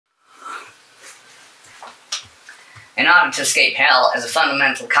in order to escape hell as a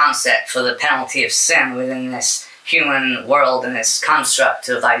fundamental concept for the penalty of sin within this human world and this construct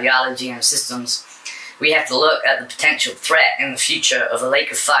of ideology and systems, we have to look at the potential threat in the future of a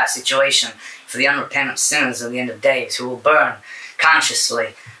lake of fire situation for the unrepentant sinners of the end of days who will burn consciously,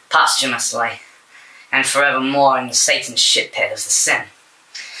 posthumously, and forevermore in the Satan's shit pit of the sin.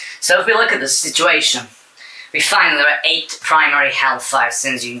 So if we look at the situation, we find there are 8 primary hellfire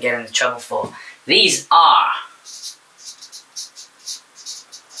sins you can get into trouble for. These are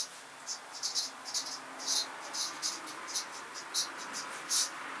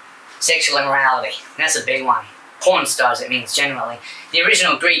sexual immorality. That's a big one. Porn stars, it means generally. The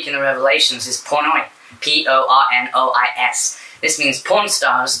original Greek in the Revelations is pornoi, P-O-R-N-O-I-S. This means porn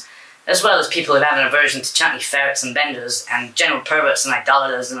stars, as well as people who have an aversion to chunky ferrets and benders, and general perverts and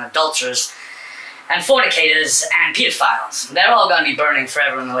idolaters and adulterers, and fornicators and pedophiles. They're all going to be burning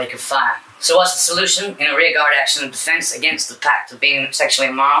forever in the lake of fire. So what's the solution in a rearguard action of defense against the pact of being sexually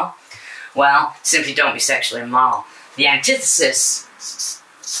immoral? Well, simply don't be sexually immoral. The antithesis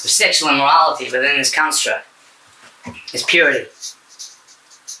of sexual immorality within this construct is purity.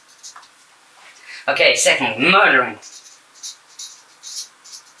 Okay, secondly, murdering.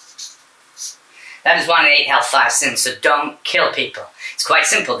 That is one of the 8 hellfire sins, so don't kill people. It's quite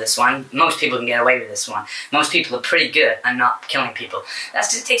simple, this one. Most people can get away with this one. Most people are pretty good at not killing people.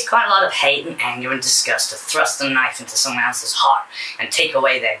 It takes quite a lot of hate and anger and disgust to thrust a knife into someone else's heart and take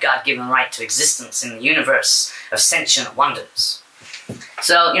away their God-given right to existence in the universe of sentient wonders.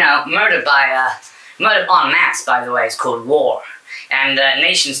 So, you know, murder en masse, by the way, is called war. And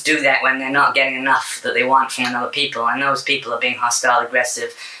nations do that when they're not getting enough that they want from another people, and those people are being hostile,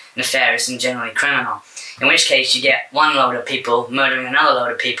 aggressive, nefarious, and generally criminal. In which case you get one load of people murdering another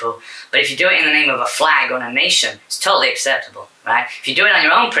load of people, but if you do it in the name of a flag or a nation, it's totally acceptable, right? If you do it on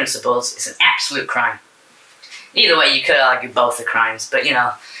your own principles, it's an absolute crime. Either way, you could argue both are crimes, but, you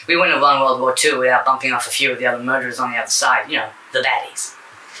know, we wouldn't have won World War II without bumping off a few of the other murderers on the other side, you know, the baddies.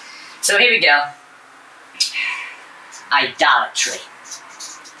 So here we go. Idolatry.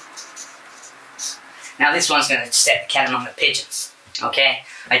 Now this one's going to set the cat among the pigeons, okay?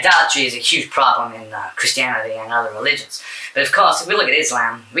 Idolatry is a huge problem in Christianity and other religions. But of course, if we look at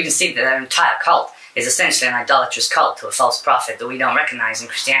Islam, we can see that their entire cult is essentially an idolatrous cult to a false prophet that we don't recognize in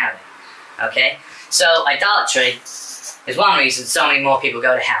Christianity, okay? So idolatry is one reason so many more people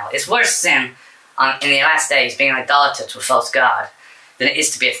go to hell. It's worse sin in the last days being an idolater to a false god than it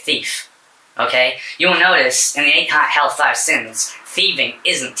is to be a thief, okay? You will notice in the 8 hellfire sins, thieving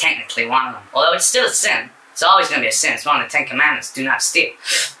isn't technically one of them. Although it's still a sin. It's always going to be a sin. It's one of the 10 commandments. Do not steal.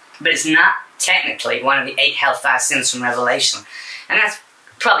 But it's not technically one of the 8 hellfire sins from Revelation. And that's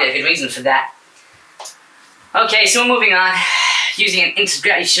probably a good reason for that. Okay, so we're moving on. Using an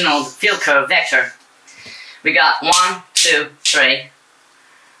integrational field curve vector. We got 1, 2, 3.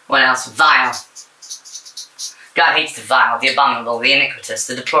 What else? Vile. God hates the vile, the abominable, the iniquitous,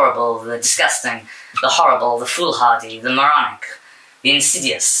 the deplorable, the disgusting, the horrible, the foolhardy, the moronic, the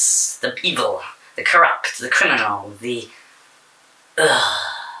insidious, the evil, the corrupt, the criminal, the...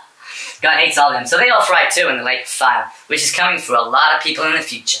 God hates all of them. So they all fry too in the lake of fire, which is coming for a lot of people in the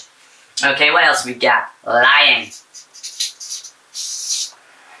future. Okay, what else we got? Lying.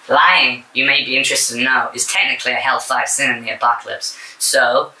 Lying, you may be interested to know, is technically a hellfire sin in the apocalypse.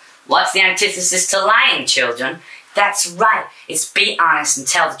 So, what's the antithesis to lying, children? That's right. It's be honest and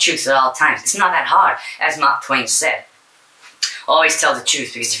tell the truth at all times. It's not that hard, as Mark Twain said. Always tell the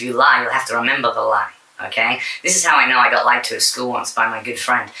truth, because if you lie, you'll have to remember the lie, okay? This is how I know I got lied to at school once by my good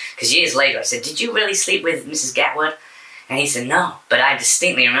friend. Because years later I said, "Did you really sleep with Mrs. Gatwood?" And he said, "No." But I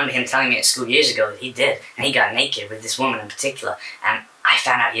distinctly remember him telling me at school years ago that he did. And he got naked with this woman in particular. And I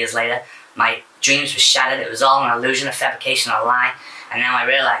found out years later, my dreams were shattered. It was all an illusion, a fabrication, a lie. And now I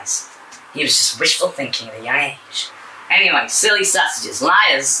realize he was just wishful thinking at a young age. Anyway, silly sausages.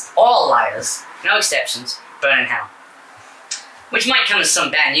 Liars, all liars, no exceptions, burn in hell. Which might come as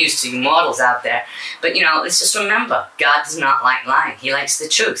some bad news to you mortals out there, but you know, let's just remember, God does not like lying. He likes the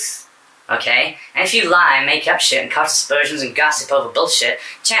truth, okay? And if you lie, make up shit, and cast aspersions and gossip over bullshit,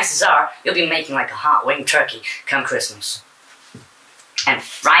 chances are you'll be making like a hot winged turkey come Christmas. And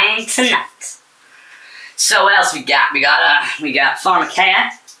frying tonight. So what else we got? We got pharmakeia,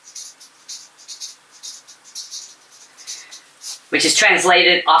 which is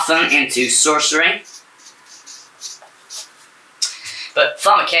translated often into sorcery. But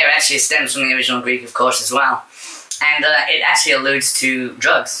pharmakeia actually stems from the original Greek, of course, as well. And it actually alludes to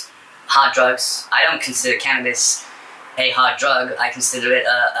drugs, hard drugs. I don't consider cannabis a hard drug. I consider it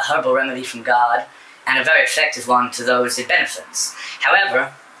a herbal remedy from God, and a very effective one to those it benefits.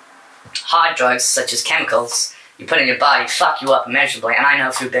 However, hard drugs, such as chemicals, you put in your body fuck you up immeasurably, and I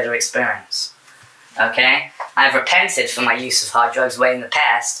know through bitter experience. Okay? I've repented for my use of hard drugs way in the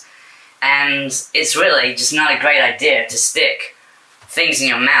past, and it's really just not a great idea to stick things in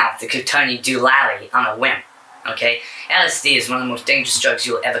your mouth that could turn you doolally on a whim. Okay? LSD is one of the most dangerous drugs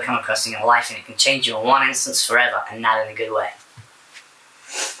you'll ever come across in your life, and it can change you in one instance forever, and not in a good way.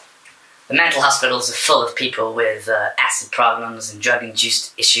 The mental hospitals are full of people with acid problems and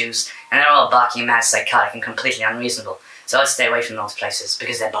drug-induced issues, and they're all barking mad, psychotic, and completely unreasonable. So I'd stay away from those places,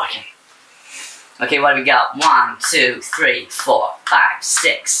 because they're barking. Okay, what do we got? 1, 2, 3, 4, 5,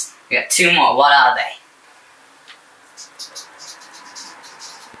 6. We got 2 more. What are they?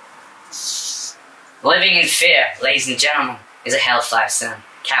 Living in fear, ladies and gentlemen, is a hellfire sin.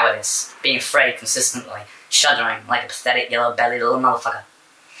 Cowardice. Being afraid consistently. Shuddering like a pathetic yellow-bellied little motherfucker.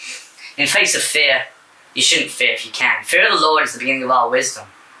 In face of fear, you shouldn't fear if you can. Fear of the Lord is the beginning of all wisdom.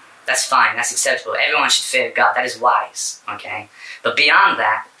 That's fine, that's acceptable. Everyone should fear God, that is wise, okay? But beyond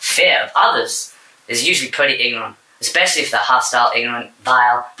that, fear of others is usually pretty ignorant, especially if they're hostile, ignorant,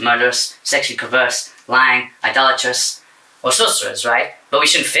 vile, murderous, sexually perverse, lying, idolatrous, or sorcerers, right? But we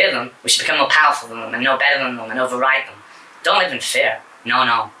shouldn't fear them. We should become more powerful than them and know better than them and override them. Don't live in fear.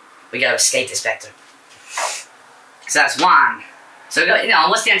 No. We gotta escape this vector. So that's 1. So,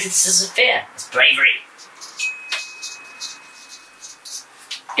 what's the antithesis of fear? It's bravery.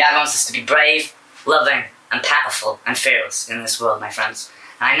 God wants us to be brave, loving, and powerful, and fearless in this world, my friends.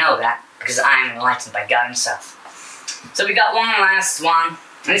 And I know that because I am enlightened by God himself. So we got one last one,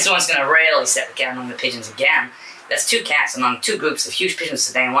 and this one's going to really set the cat among the pigeons again. That's 2 cats among 2 groups of huge pigeons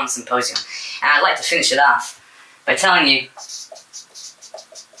today in one symposium. And I'd like to finish it off by telling you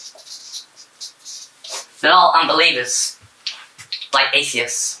that all unbelievers, like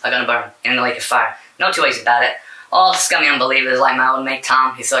atheists, are going to burn in the lake of fire. No 2 ways about it. All scummy unbelievers like my old mate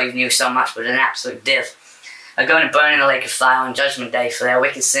Tom, who thought he knew so much but an absolute div, are going to burn in the lake of fire on Judgment Day for their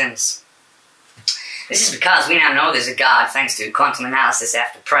wicked sins. This is because we now know there's a God thanks to quantum analysis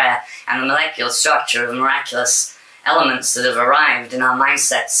after prayer and the molecular structure of the miraculous elements that have arrived in our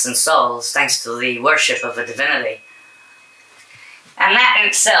mindsets and souls thanks to the worship of a divinity. And that in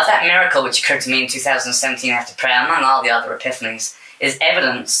itself, that miracle which occurred to me in 2017 after prayer, among all the other epiphanies, is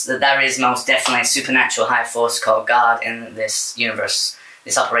evidence that there is most definitely a supernatural high force called God in this universe,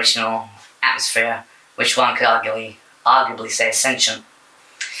 this operational atmosphere, which one could arguably say is sentient.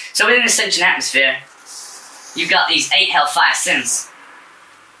 So within the sentient atmosphere, you've got these 8 hellfire sins.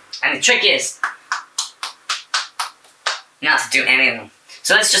 And the trick is not to do any of them.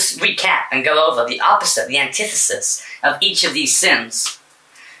 So let's just recap and go over the opposite, the antithesis of each of these sins,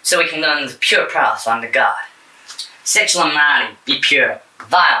 so we can learn the pure path unto God. Sexual immorality, be pure.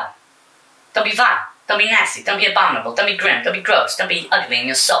 Vile. Don't be vile. Don't be nasty. Don't be abominable. Don't be grim. Don't be gross. Don't be ugly in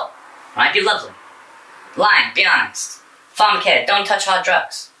your soul. Alright? Be lovely. Lying. Be honest. Fornicator. Don't touch hard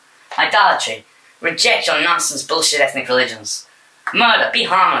drugs. Idolatry. Reject your nonsense bullshit ethnic religions. Murder. Be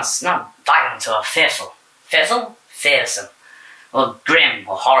harmless. Not violent or fearful. Fearful? Fearsome. Or grim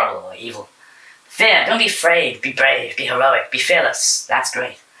or horrible or evil. Fear. Don't be afraid. Be brave. Be heroic. Be fearless. That's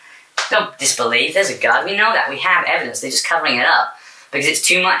great. Don't disbelieve. There's a God. We know that. We have evidence. They're just covering it up because it's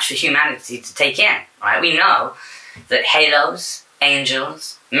too much for humanity to take in. Right? We know that halos,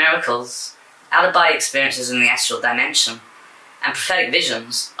 angels, miracles, out-of-body experiences in the astral dimension, and prophetic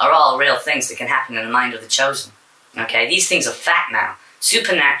visions are all real things that can happen in the mind of the chosen. Okay? These things are fact now.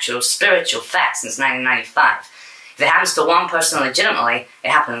 Supernatural, spiritual fact since 1995. If it happens to one person legitimately,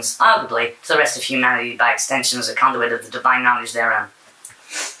 it happens, arguably, to the rest of humanity by extension as a conduit of the divine knowledge therein.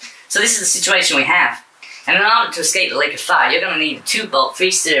 So this is the situation we have. And in order to escape the lake of fire, you're going to need a 2-bolt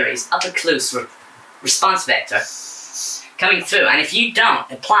 3-series upper-clue response vector coming through. And if you don't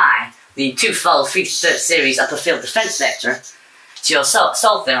apply the 2-fold 3-series upper field defense vector to your soul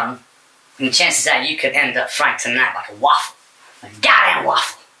theorem, then the chances are you could end up fried tonight like a waffle. Like a goddamn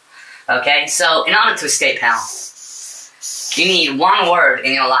waffle. Okay? So in order to escape hell, you need one word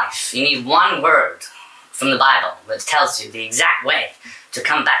in your life. You need one word from the Bible that tells you the exact way to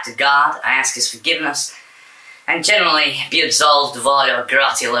come back to God, I ask his forgiveness, and generally be absolved of all your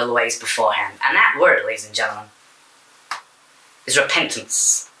grotty little ways beforehand. And that word, ladies and gentlemen, is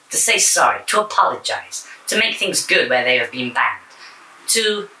repentance. To say sorry, to apologize, to make things good where they have been bad,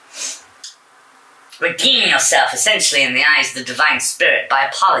 to redeem yourself essentially in the eyes of the divine spirit by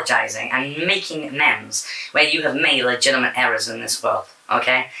apologizing and making amends where you have made legitimate errors in this world.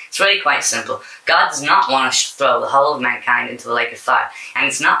 Okay? It's really quite simple. God does not want to throw the whole of mankind into the lake of fire. And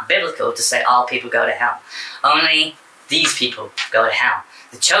it's not biblical to say all people go to hell. Only these people go to hell.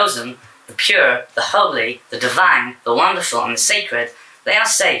 The chosen, the pure, the holy, the divine, the wonderful, and the sacred They are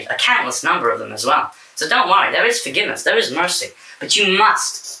saved, a countless number of them as well. So don't worry, there is forgiveness, there is mercy. But you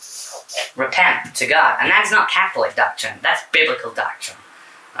must repent to God. And that's not Catholic doctrine, that's biblical doctrine.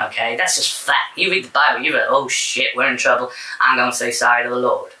 Okay, that's just fact. You read the Bible, you read, oh shit, we're in trouble, I'm going to say sorry to the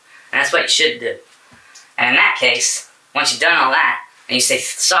Lord. And that's what you should do. And in that case, once you've done all that, and you say,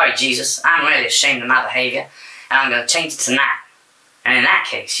 sorry Jesus, I'm really ashamed of my behaviour, and I'm going to change it tonight. And in that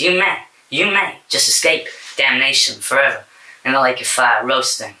case, you may just escape damnation forever in the lake of fire,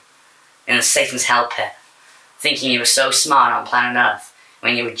 roasting in the Satan's hell pit, thinking you were so smart on planet Earth,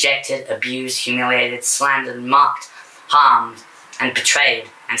 when you rejected, abused, humiliated, slandered, mocked, harmed, and betrayed,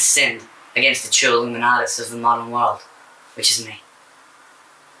 and sinned against the true Illuminatus of the modern world, which is me.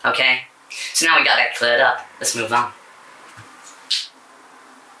 Okay? So now we got that cleared up. Let's move on.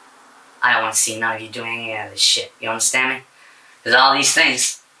 I don't want to see none of you doing any of this shit. You understand me? Because all these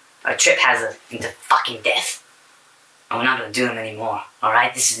things are a trip hazard into fucking death. And we're not going to do them anymore.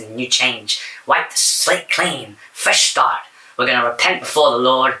 Alright? This is a new change. Wipe the slate clean. Fresh start. We're going to repent before the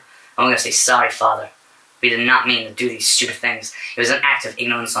Lord. And we're going to say, sorry, Father. We did not mean to do these stupid things. It was an act of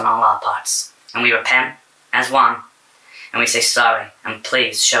ignorance on all our parts. And we repent as one. And we say sorry. And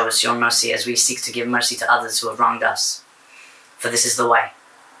please show us your mercy as we seek to give mercy to others who have wronged us. For this is the way.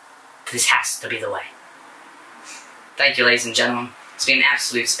 For this has to be the way. Thank you, ladies and gentlemen. It's been an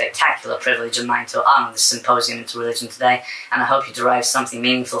absolute spectacular privilege of mine to honor this symposium into religion today, and I hope you derive something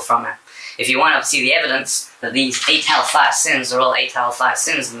meaningful from it. If you want to see the evidence that these 8 hellfire sins are all 8 hellfire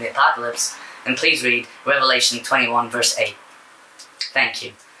sins in the apocalypse, then please read Revelation 21 verse 8. Thank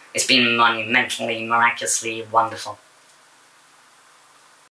you. It's been monumentally, miraculously wonderful.